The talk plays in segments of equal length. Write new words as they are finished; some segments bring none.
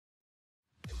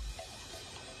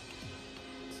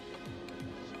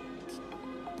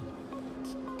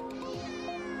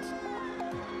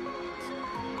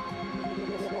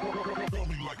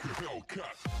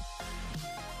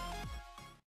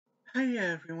Hi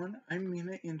everyone, I'm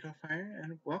Mina Angelfire,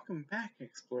 and welcome back,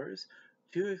 explorers,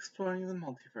 to Exploring the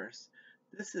Multiverse.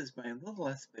 This is my little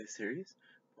Let's Play series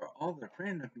for all the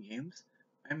random games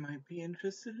I might be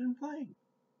interested in playing.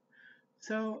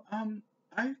 So,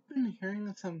 I've been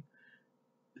hearing some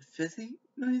fizzy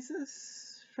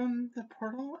noises from the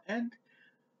portal, and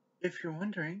if you're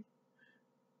wondering,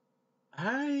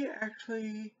 I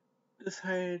actually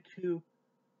decided to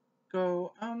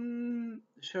go,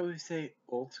 shall we say,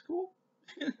 old school?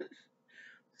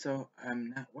 So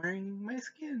I'm not wearing my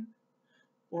skin,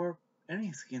 or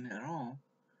any skin at all.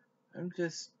 I'm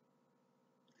just,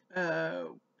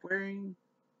 wearing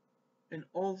an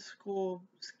old school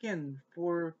skin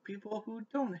for people who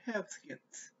don't have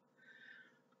skins.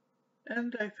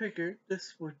 And I figured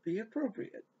this would be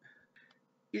appropriate.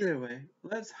 Either way,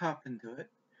 let's hop into it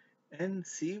and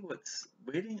see what's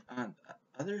waiting on the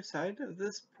other side of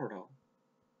this portal.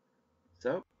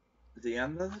 So, see you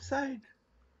on the other side.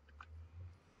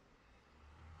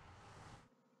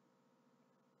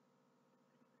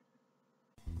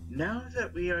 Now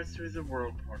that we are through the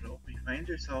world portal, we find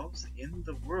ourselves in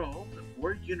the world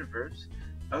or universe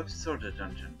of Soda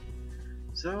Dungeon.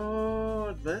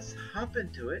 So let's hop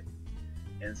into it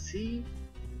and see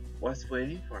what's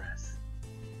waiting for us.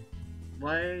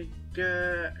 Like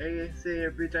I say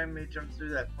every time I jump through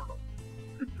that portal.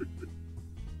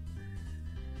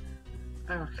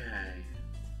 Okay,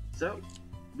 so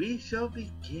we shall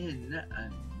begin a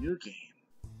new game.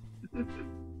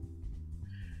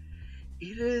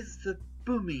 It is the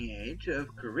booming age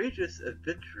of courageous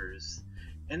adventurers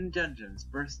and dungeons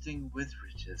bursting with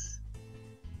riches.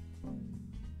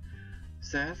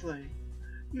 Sadly,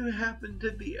 you happen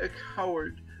to be a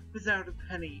coward without a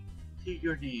penny to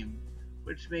your name,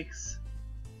 which makes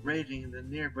raiding the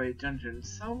nearby dungeon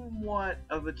somewhat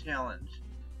of a challenge.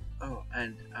 Oh,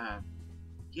 and,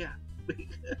 yeah,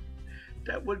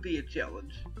 that would be a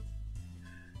challenge.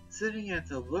 Sitting at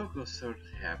the local soda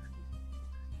tavern,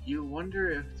 you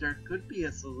wonder if there could be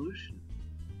a solution.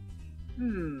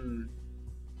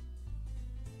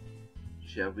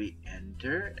 Shall we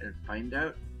enter and find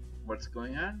out what's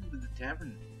going on with the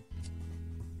tavern?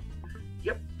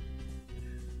 Yep.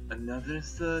 Another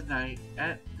night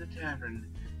at the tavern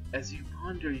as you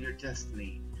ponder your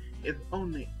destiny. If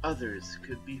only others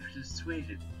could be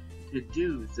persuaded to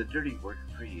do the dirty work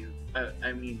for you.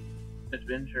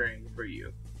 Adventuring for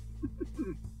you.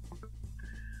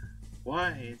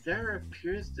 Why, there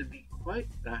appears to be quite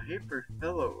a hyper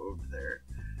fellow over there.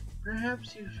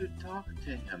 Perhaps you should talk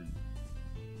to him.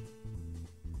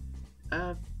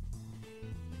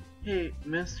 Hey,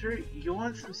 mister, you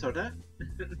want some soda?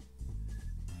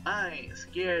 I ain't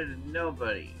scared of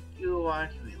nobody. You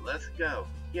watch me, let's go.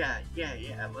 Yeah,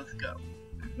 let's go.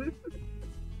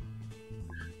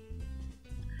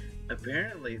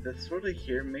 Apparently, the soda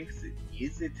here makes it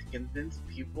easy to convince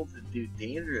people to do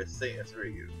dangerous things for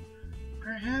you.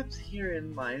 Perhaps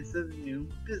herein lies a new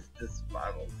business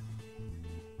model.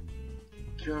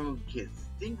 Go get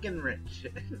stinking rich.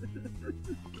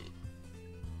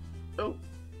 Oh,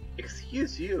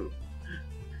 excuse you.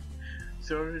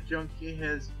 Soda Junkie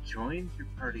has joined your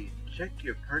party. Check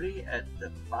your party at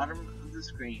the bottom of the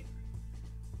screen.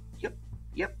 Yep.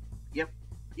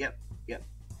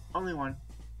 Only one.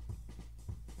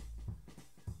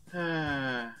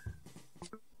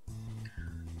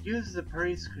 Use the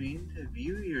party screen to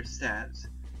view your stats,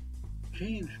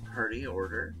 change party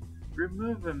order,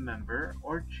 remove a member,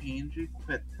 or change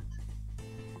equipment.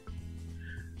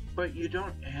 But you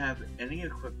don't have any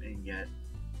equipment yet.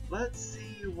 Let's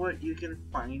see what you can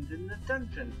find in the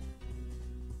dungeon.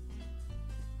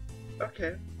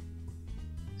 Okay.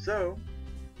 So,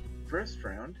 first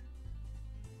round.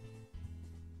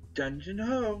 Dungeon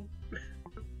Ho!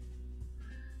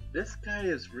 This guy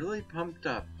is really pumped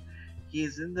up. He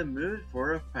is in the mood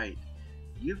for a fight.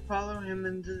 You follow him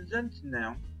into the dungeon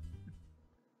now.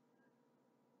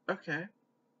 Okay.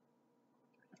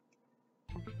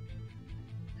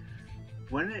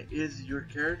 When it is your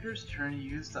character's turn,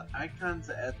 use the icons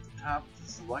at the top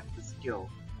to select the skill.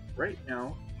 Right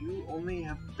now, you only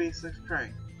have basic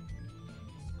strike.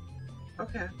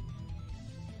 Okay.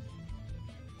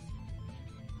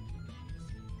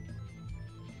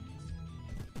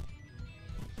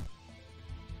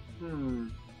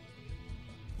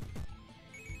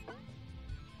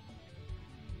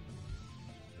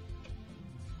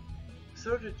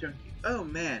 Soda Junkie. Oh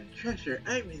man, treasure,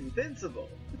 I'm invincible!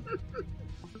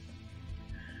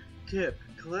 Tip,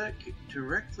 click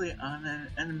directly on an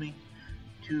enemy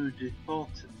to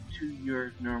default to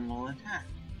your normal attack.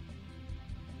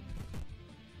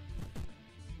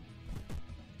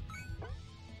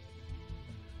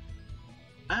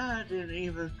 I I didn't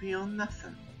even feel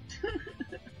nothing.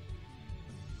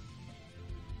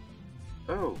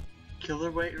 Oh, killer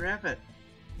white rabbit.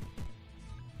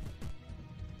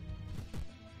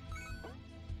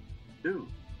 Ooh.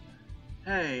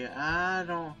 Hey, I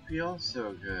don't feel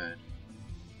so good.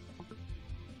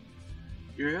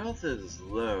 Your health is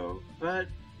low, but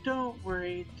don't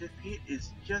worry, defeat is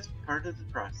just part of the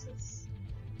process.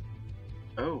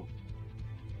 Oh.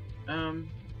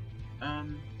 Um.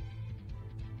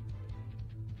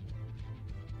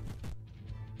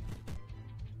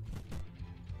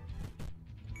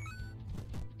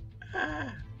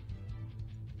 Ah.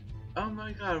 Oh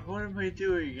my god, what am I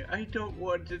doing? I don't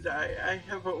want to die. I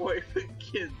have a wife and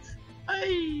kids.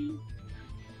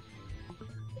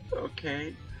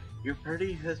 Okay, your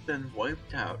party has been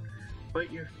wiped out,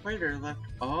 but your fighter left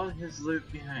all his loot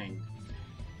behind.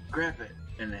 Grab it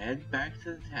and head back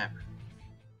to the tavern.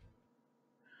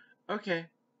 Okay,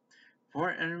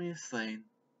 4 enemies slain,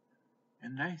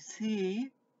 and I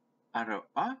see auto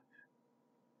off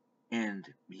and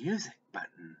music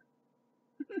button.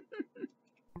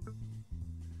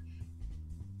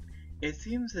 It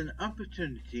seems an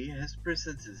opportunity has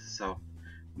presented itself.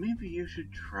 Maybe you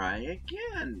should try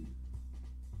again.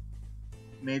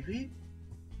 Maybe.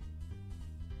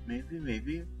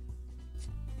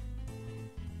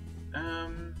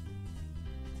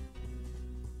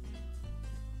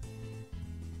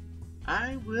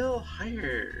 I will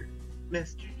hire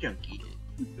Mr. Junkie.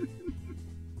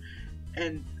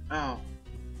 And, oh,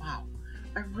 wow.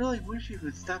 I really wish he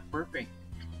would stop burping.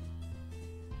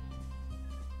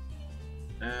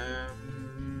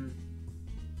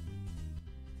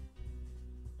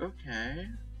 Okay.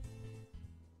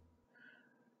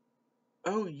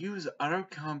 Oh, use auto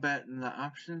combat in the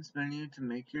options menu to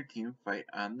make your team fight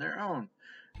on their own.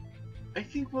 I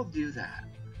think we'll do that.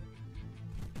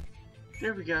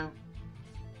 There we go.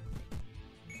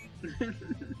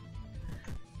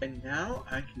 And now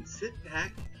I can sit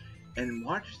back and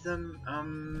watch them,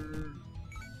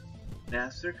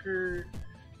 massacre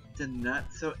the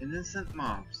not so innocent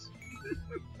mobs.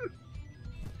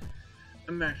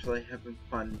 I'm actually having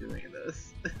fun doing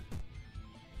this.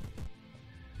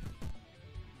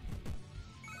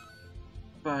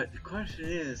 But the question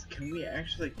is, can we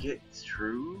actually get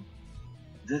through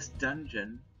this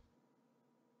dungeon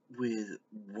with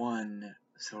 1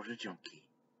 soda junkie?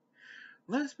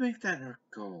 Let's make that our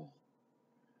goal.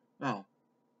 Well,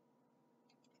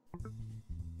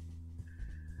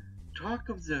 talk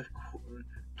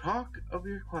of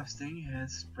your questing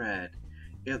has spread.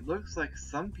 It looks like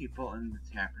some people in the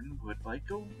tavern would like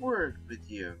a word with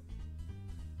you.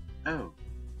 Oh.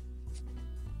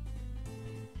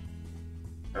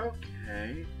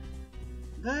 Okay.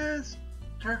 Let's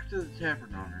talk to the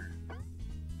tavern owner.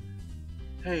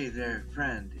 Hey there,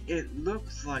 friend. It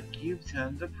looks like you've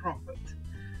turned a profit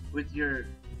with your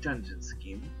dungeon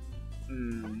scheme.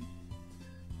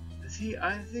 See,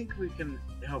 I think we can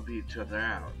help each other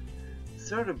out.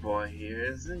 Soda Boy here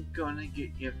isn't gonna get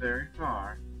you very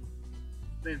far.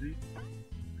 Maybe.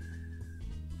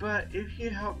 But if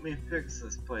you help me fix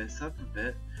this place up a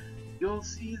bit, you'll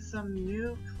see some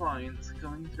new clients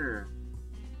coming through.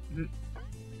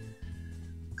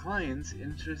 Clients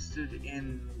interested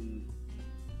in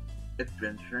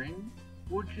adventuring,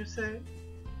 would you say?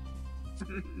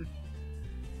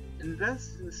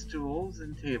 Invest in stools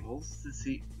and tables to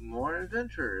seat more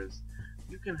adventurers.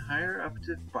 You can hire up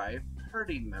to 5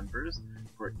 party members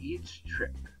for each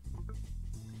trip.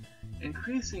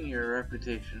 Increasing your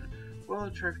reputation will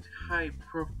attract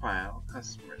high-profile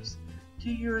customers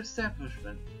to your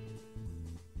establishment.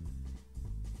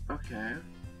 Okay.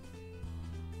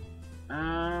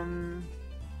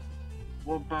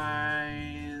 We'll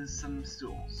buy some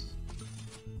stools.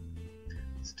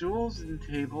 Stools and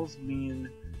tables mean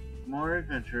more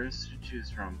adventurers to choose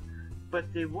from,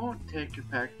 but they won't take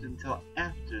effect until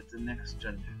after the next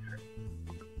dungeon trip.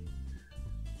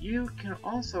 You can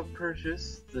also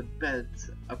purchase the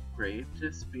beds upgrade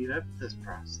to speed up this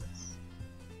process.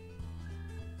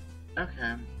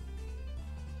 Okay.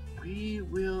 We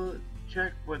will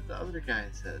check what the other guy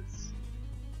says.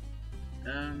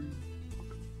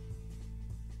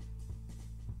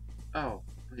 Oh,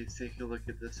 please take a look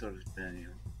at the soda menu.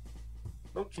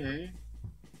 Okay.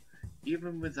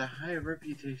 Even with a high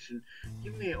reputation,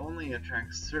 you may only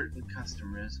attract certain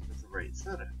customers with the right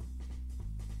soda.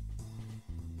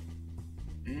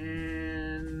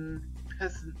 And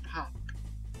Peasant Pop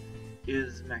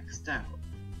is maxed out.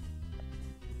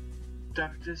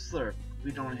 Dr. Slurp,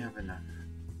 we don't have enough.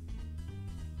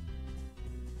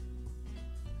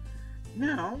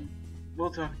 Now,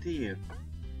 we'll talk to you.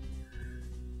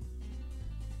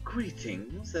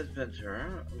 Greetings,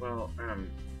 adventurer. Well,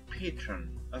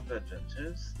 patron of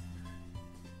adventures.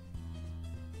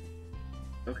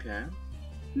 Okay.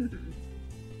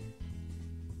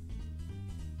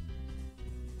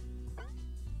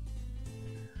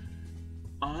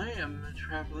 I am a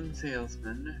traveling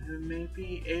salesman who may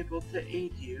be able to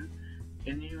aid you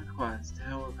in your quest.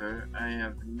 However, I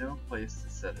have no place to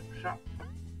set up shop.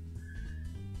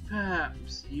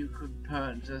 Perhaps you could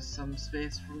purchase some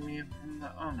space for me from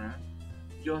the owner.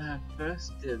 You'll have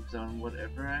first dibs on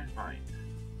whatever I find.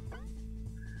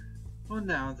 For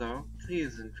now, though,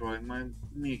 please enjoy my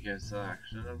meager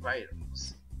selection of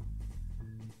items.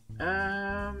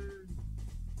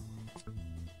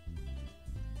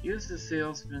 Use the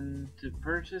salesman to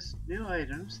purchase new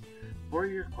items for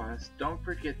your quest. Don't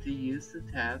forget to use the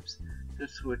tabs to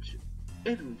switch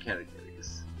item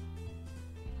categories.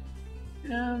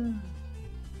 I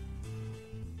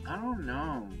don't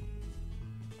know.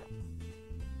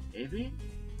 Maybe?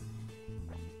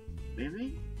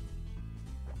 Maybe?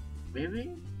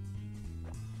 Maybe?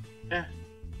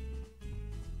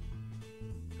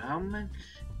 How much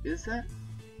is that?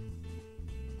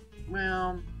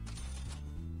 Well...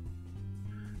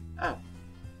 Oh.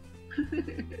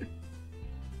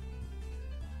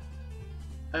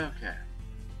 Okay.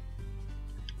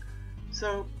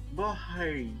 So, we'll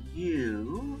hire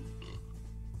you.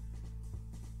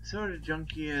 Soda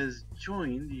Junkie has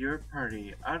joined your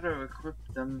party. Auto-equip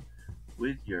them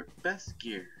with your best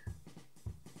gear.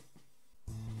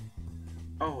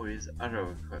 Always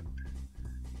auto-equip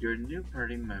your new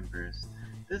party members.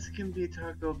 This can be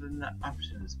toggled in the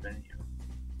options menu.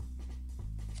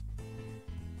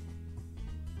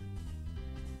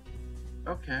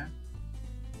 Okay.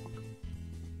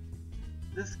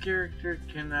 This character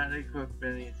cannot equip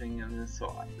anything in this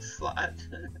slot.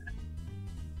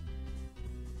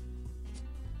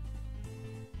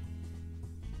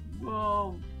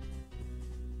 Well...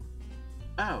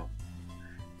 Oh.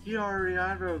 He already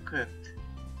auto-equipped.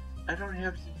 I don't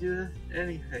have to do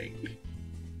anything.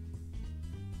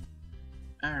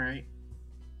 Alright.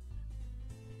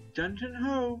 Dungeon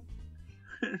Ho!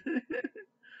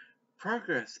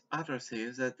 Progress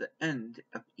autosaves at the end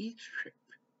of each trip.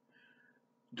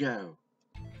 Go.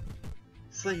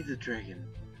 Slay the dragon.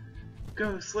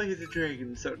 Go slay the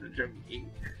dragon, Soda Junkie.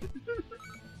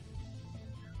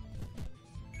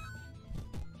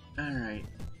 Alright.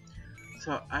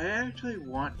 So I actually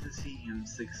want to see him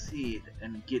succeed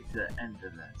and get to the end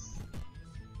of this.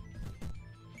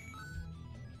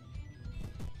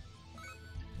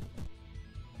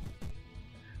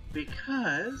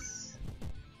 Because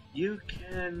you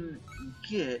can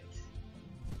get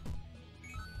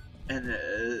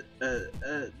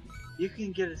you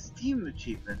can get a Steam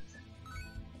achievement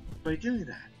by doing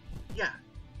that. Yeah.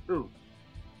 Ooh.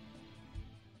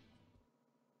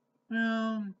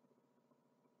 Well,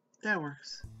 that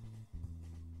works.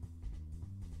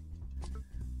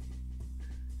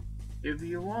 If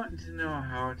you want to know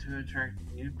how to attract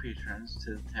new patrons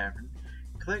to the tavern,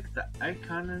 click the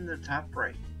icon in the top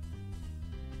right.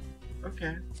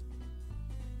 Okay.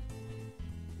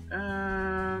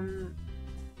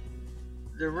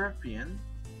 The Ruffian.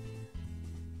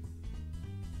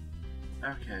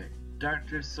 Okay.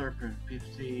 Dr. Serpent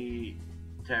 50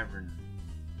 Tavern.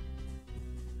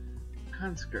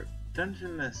 Conscript.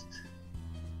 Dungeon Mist.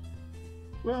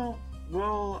 Well,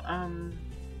 we'll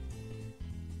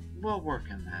work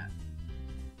on that.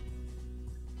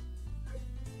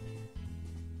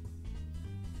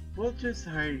 We'll just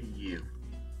hire you.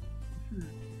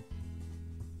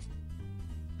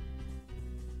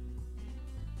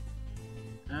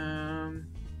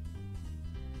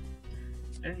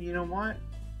 And you know what?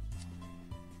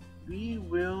 We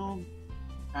will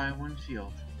buy one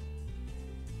shield.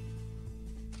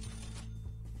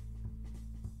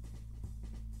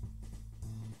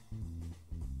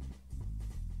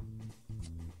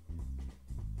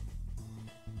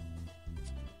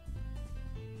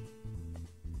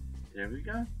 There we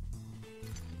go.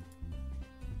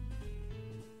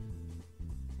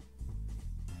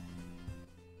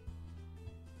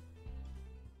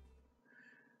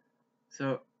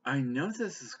 So, I know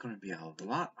this is going to be a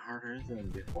lot harder than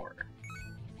before.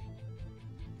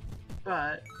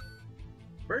 But,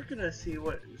 we're going to see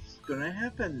what's going to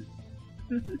happen.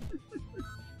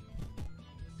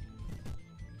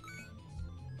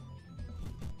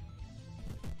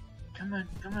 Come on,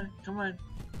 come on, come on.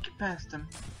 Get past him.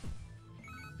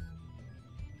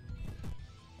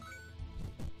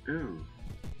 Ooh.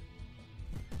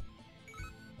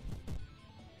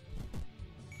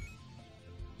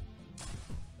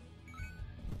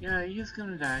 Yeah, he's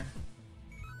gonna die.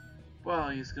 Well,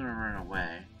 he's gonna run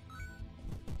away.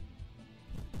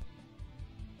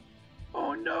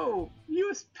 no! You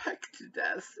was pecked to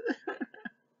death!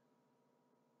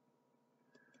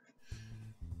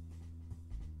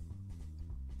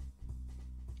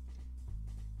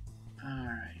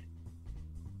 Alright.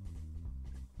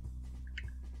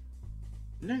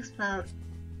 Next bout.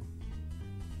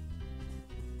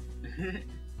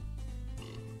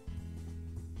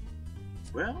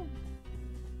 Well,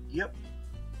 yep,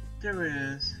 there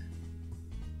is.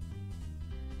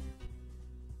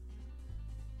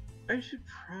 I should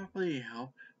probably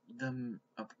help them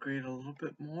upgrade a little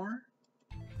bit more.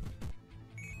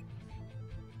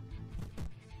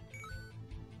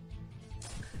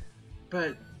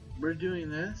 But we're doing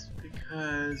this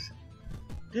because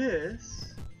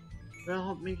this will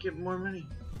help me get more money.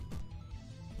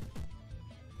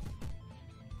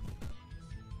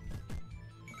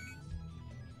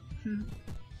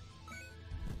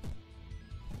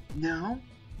 Now,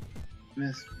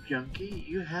 Miss Junkie,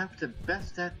 you have to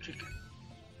best that chicken.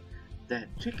 That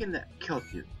chicken that killed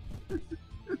you.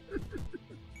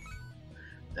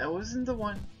 That wasn't the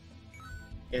one.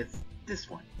 It's this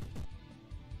one.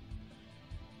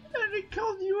 And it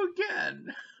killed you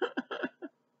again.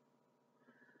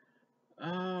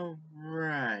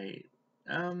 Alright.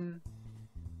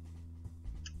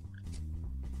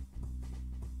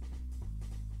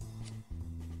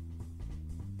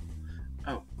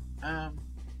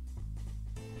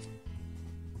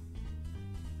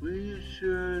 We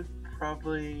should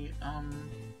probably,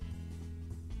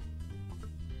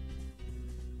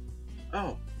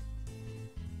 oh.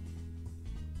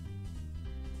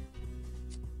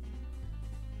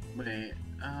 Wait,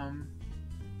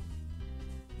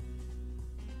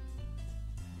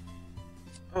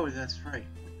 oh, that's right.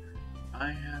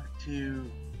 I have to,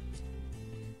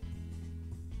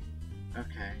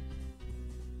 okay.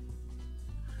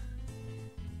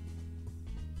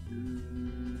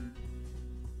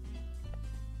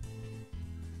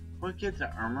 We'll get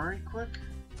the armory quick.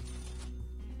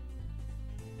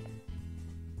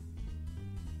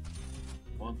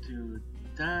 We'll do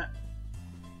that.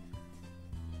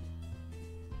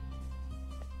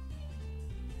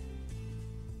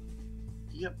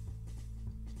 Yep.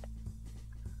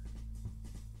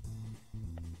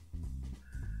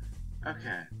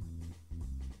 Okay.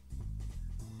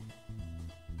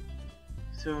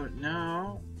 So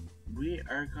now we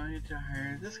are going to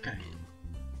hire this guy.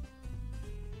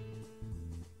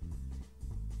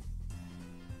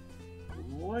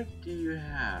 What do you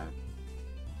have?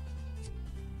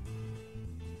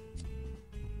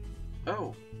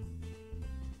 Oh.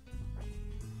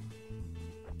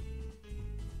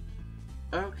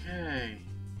 Okay.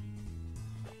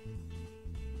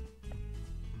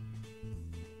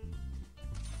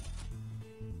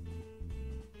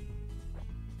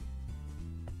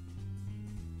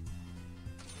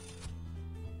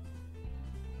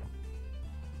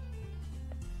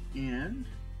 And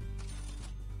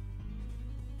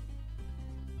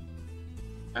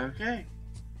okay.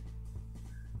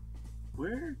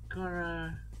 We're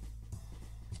gonna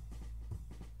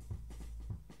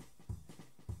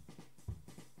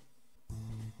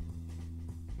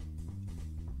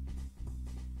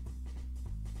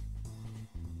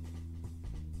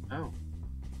oh.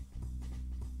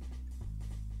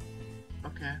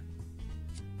 Okay.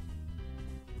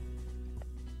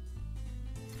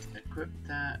 Equip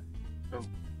that. Oh.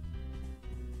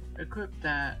 Equip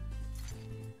that.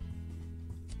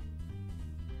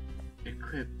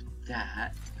 Equip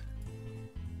that.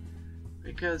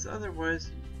 Because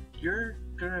otherwise, you're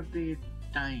gonna be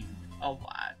dying a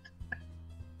lot.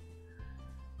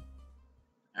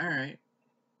 Alright.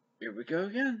 Here we go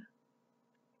again.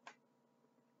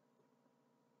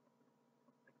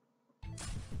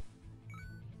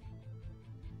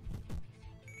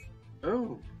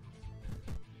 Oh.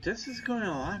 This is going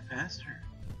a lot faster.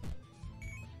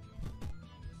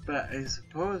 But I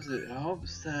suppose it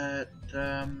helps that,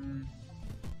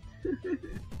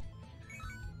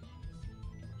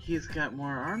 he's got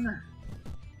more armor.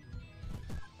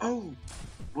 Oh,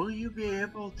 will you be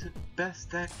able to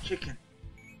best that chicken?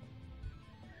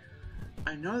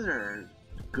 I know they're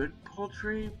good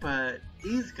poultry, but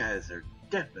these guys are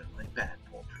definitely bad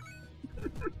poultry.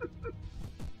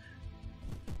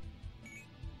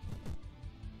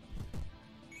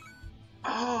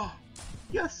 Oh,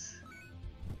 yes.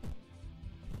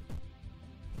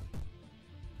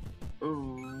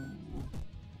 Oh.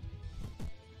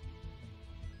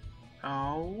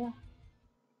 Oh.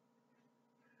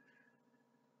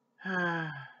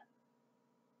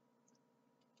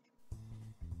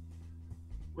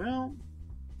 Well,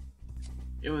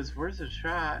 it was worth a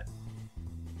shot.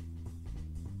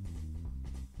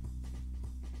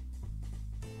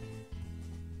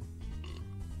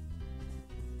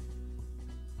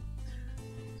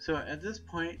 So at this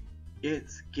point,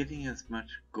 it's getting as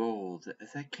much gold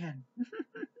as I can.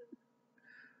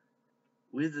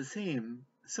 With the same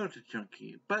soda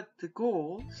chunky, but the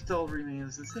goal still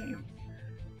remains the same.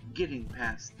 Getting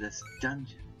past this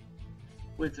dungeon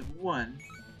with one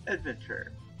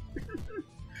adventurer.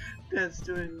 That's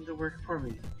doing the work for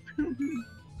me.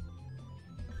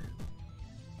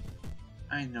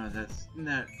 I know that's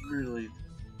not really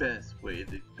the best way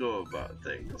to go about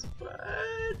things, but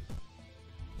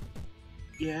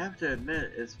you have to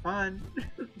admit it's fun.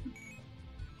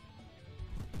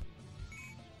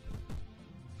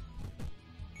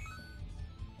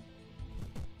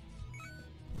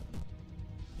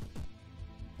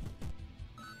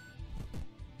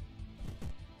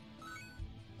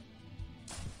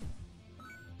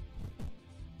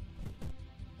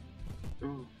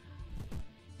 Ooh.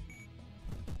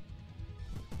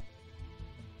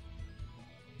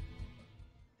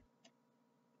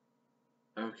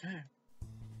 Okay.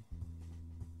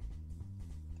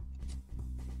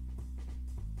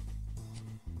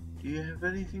 Do you have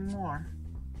anything more?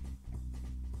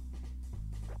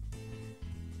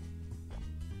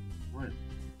 What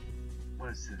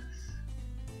is this?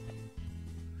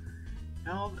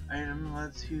 Held item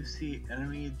lets you see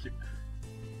enemy.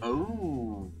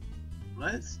 Oh,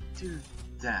 let's do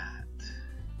that.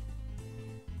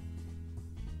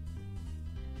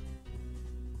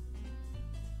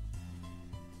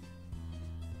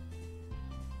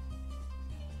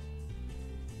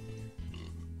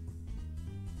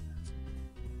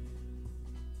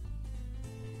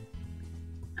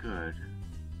 Good.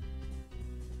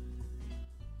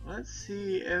 Let's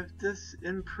see if this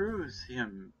improves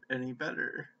him any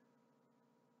better.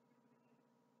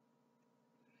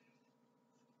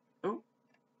 Oh.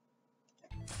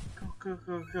 Go, go,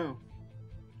 go, go.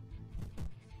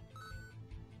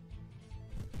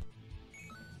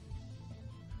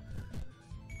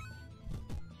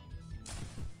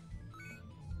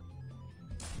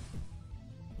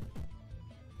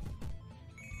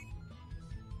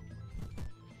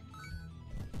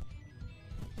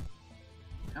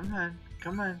 Come on,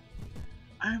 come on.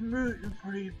 I'm rooting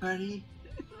for you, buddy.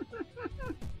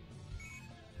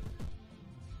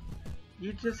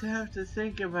 You just have to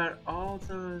think about all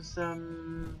those,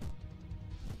 you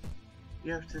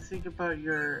have to think about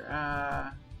your,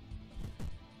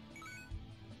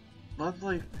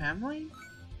 lovely family,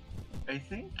 I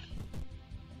think?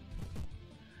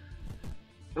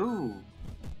 Ooh.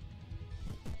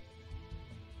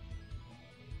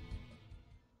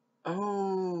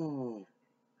 Oh.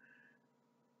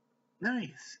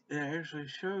 Nice. It actually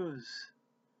shows.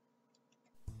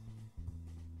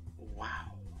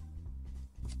 Wow.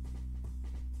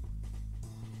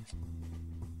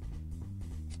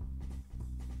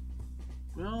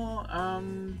 Well,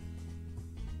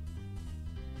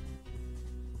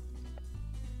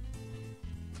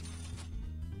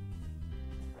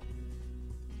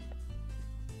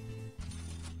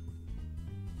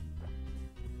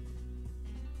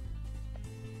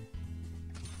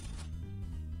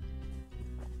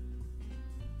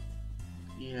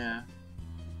 yeah.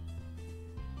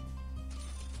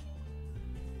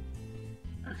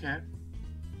 Okay.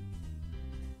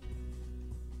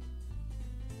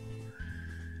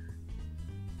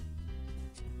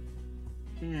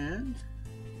 And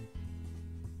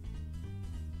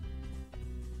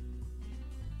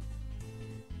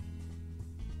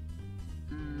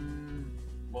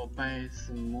we'll buy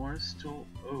some more stool.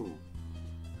 Oh,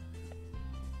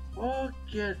 we'll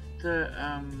get the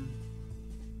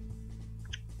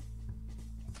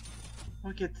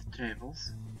we'll get the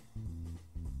tables.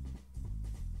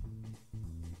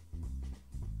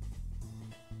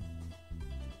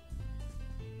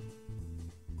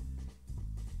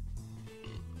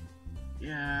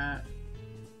 Yeah.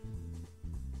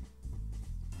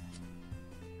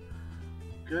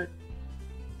 Good.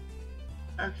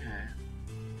 Okay.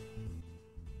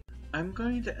 I'm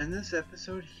going to end this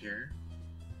episode here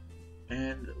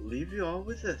and leave you all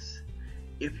with this.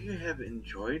 If you have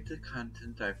enjoyed the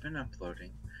content I've been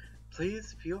uploading,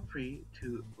 please feel free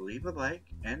to leave a like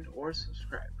and or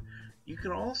subscribe. You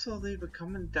can also leave a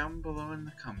comment down below in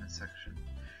the comment section.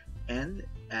 And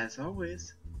as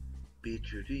always, be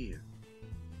true to you.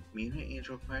 Amena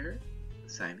Angelfire,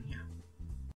 signing out.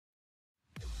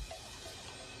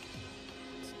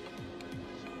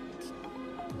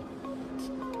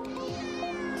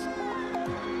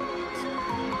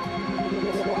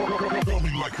 Tell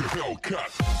me like a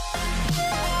Hellcat.